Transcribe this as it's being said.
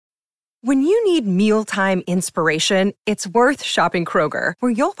When you need mealtime inspiration, it's worth shopping Kroger,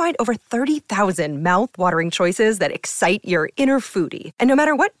 where you'll find over 30,000 mouth-watering choices that excite your inner foodie. And no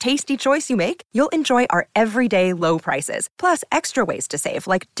matter what tasty choice you make, you'll enjoy our everyday low prices, plus extra ways to save,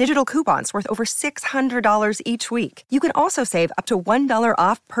 like digital coupons worth over $600 each week. You can also save up to $1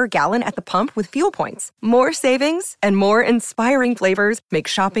 off per gallon at the pump with fuel points. More savings and more inspiring flavors make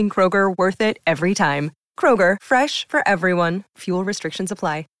shopping Kroger worth it every time. Kroger, fresh for everyone. Fuel restrictions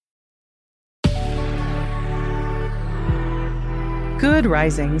apply. Good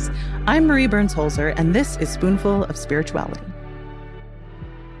risings. I'm Marie Burns-Holzer, and this is Spoonful of Spirituality.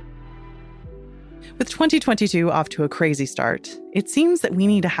 With 2022 off to a crazy start, it seems that we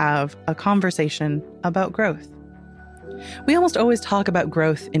need to have a conversation about growth. We almost always talk about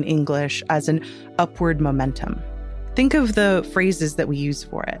growth in English as an upward momentum. Think of the phrases that we use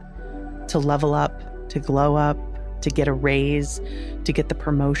for it: to level up, to glow up, to get a raise, to get the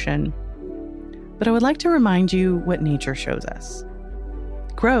promotion. But I would like to remind you what nature shows us.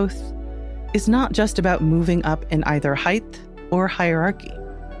 Growth is not just about moving up in either height or hierarchy.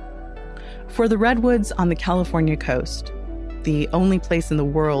 For the redwoods on the California coast, the only place in the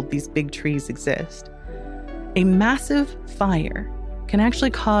world these big trees exist, a massive fire can actually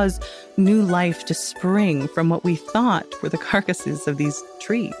cause new life to spring from what we thought were the carcasses of these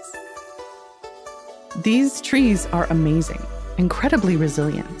trees. These trees are amazing, incredibly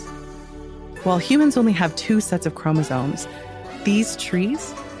resilient. While humans only have 2 sets of chromosomes, these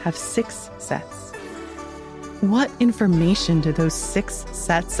trees have 6 sets. What information do those 6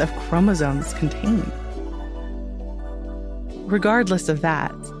 sets of chromosomes contain? Regardless of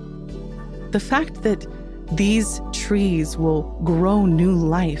that, the fact that these trees will grow new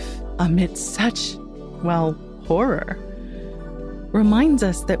life amidst such, horror, reminds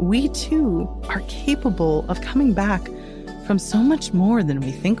us that we too are capable of coming back from so much more than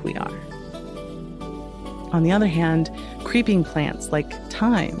we think we are. On the other hand, creeping plants like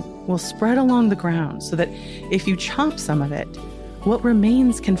thyme will spread along the ground so that if you chop some of it, what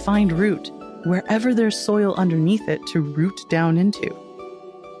remains can find root wherever there's soil underneath it to root down into.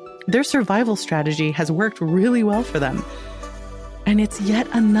 Their survival strategy has worked really well for them, and it's yet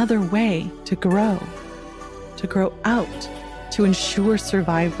another way to grow out, to ensure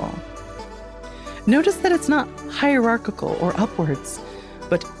survival. Notice that it's not hierarchical or upwards,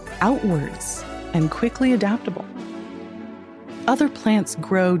 but outwards and quickly adaptable. Other plants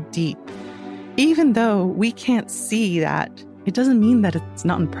grow deep. Even though we can't see that, it doesn't mean that it's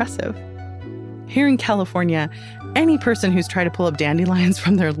not impressive. Here in California, any person who's tried to pull up dandelions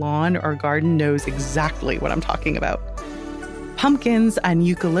from their lawn or garden knows exactly what I'm talking about. Pumpkins and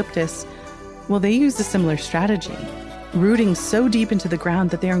eucalyptus, they use a similar strategy, rooting so deep into the ground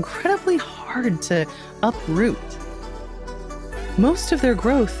that they're incredibly hard to uproot. Most of their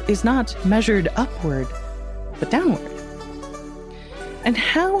growth is not measured upward, but downward. And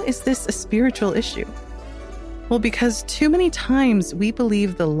how is this a spiritual issue? Well, because too many times we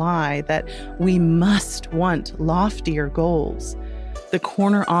believe the lie that we must want loftier goals, the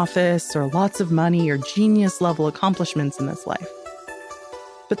corner office or lots of money or genius level accomplishments in this life.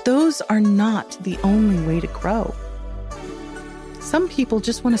 But those are not the only way to grow. Some people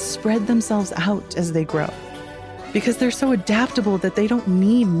just want to spread themselves out as they grow, because they're so adaptable that they don't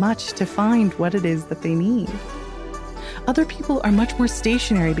need much to find what it is that they need. Other people are much more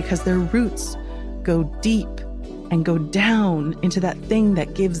stationary because their roots go deep and go down into that thing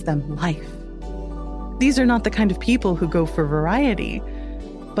that gives them life. These are not the kind of people who go for variety,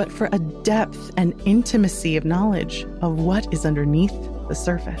 but for a depth and intimacy of knowledge of what is underneath the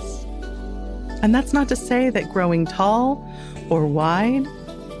surface. And that's not to say that growing tall or wide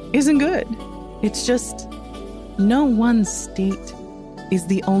isn't good. It's just no one state is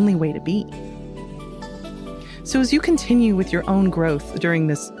the only way to be. So as you continue with your own growth during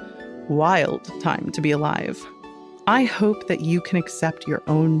this wild time to be alive, I hope that you can accept your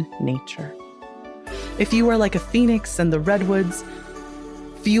own nature. If you are like a phoenix in the redwoods,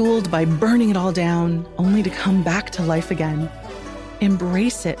 fueled by burning it all down, only to come back to life again,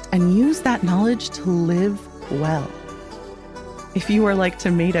 embrace it and use that knowledge to live well. If you are like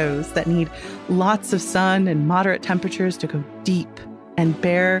tomatoes that need lots of sun and moderate temperatures to go deep and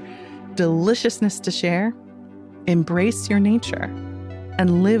bear deliciousness to share, embrace your nature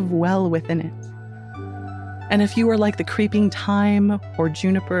and live well within it. And if you are like the creeping thyme or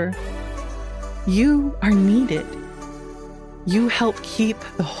juniper, you are needed. You help keep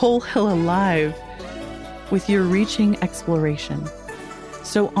the whole hill alive with your reaching exploration.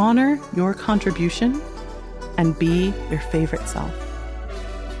 So honor your contribution and be your favorite self,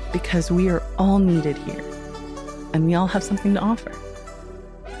 because we are all needed here and we all have something to offer.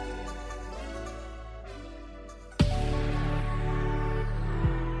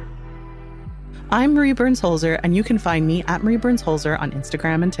 I'm Marie Burns-Holzer, and you can find me at Marie Burns-Holzer on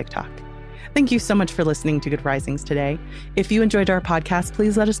Instagram and TikTok. Thank you so much for listening to Good Risings today. If you enjoyed our podcast,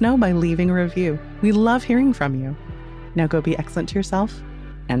 please let us know by leaving a review. We love hearing from you. Now go be excellent to yourself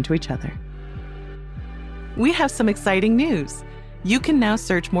and to each other. We have some exciting news. You can now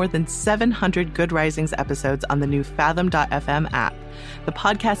search more than 700 Good Risings episodes on the new Fathom.fm app, the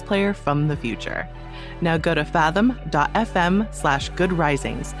podcast player from the future. Now go to fathom.fm/Good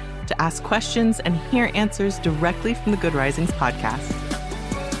Risings to ask questions and hear answers directly from the Good Risings podcast.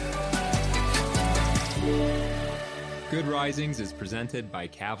 Good Risings is presented by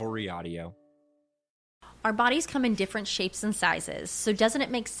Cavalry Audio. Our bodies come in different shapes and sizes, so doesn't it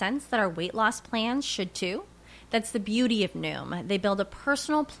make sense that our weight loss plans should too? That's the beauty of Noom. They build a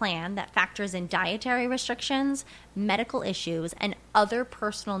personal plan that factors in dietary restrictions, medical issues, and other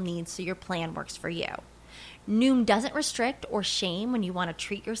personal needs so your plan works for you. Noom doesn't restrict or shame when you want to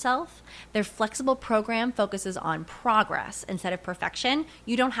treat yourself. Their flexible program focuses on progress instead of perfection.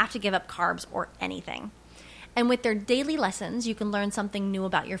 You don't have to give up carbs or anything. And with their daily lessons, you can learn something new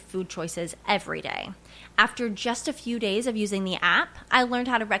about your food choices every day. After just a few days of using the app, I learned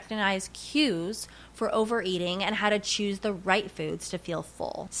how to recognize cues for overeating and how to choose the right foods to feel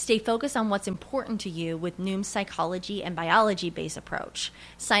full. Stay focused on what's important to you with Noom's psychology and biology-based approach.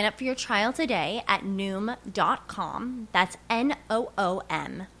 Sign up for your trial today at Noom.com. That's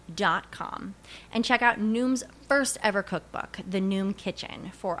Noom.com. And check out Noom's first ever cookbook, The Noom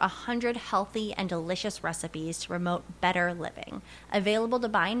Kitchen, for 100 healthy and delicious recipes to promote better living. Available to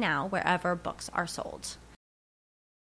buy now wherever books are sold.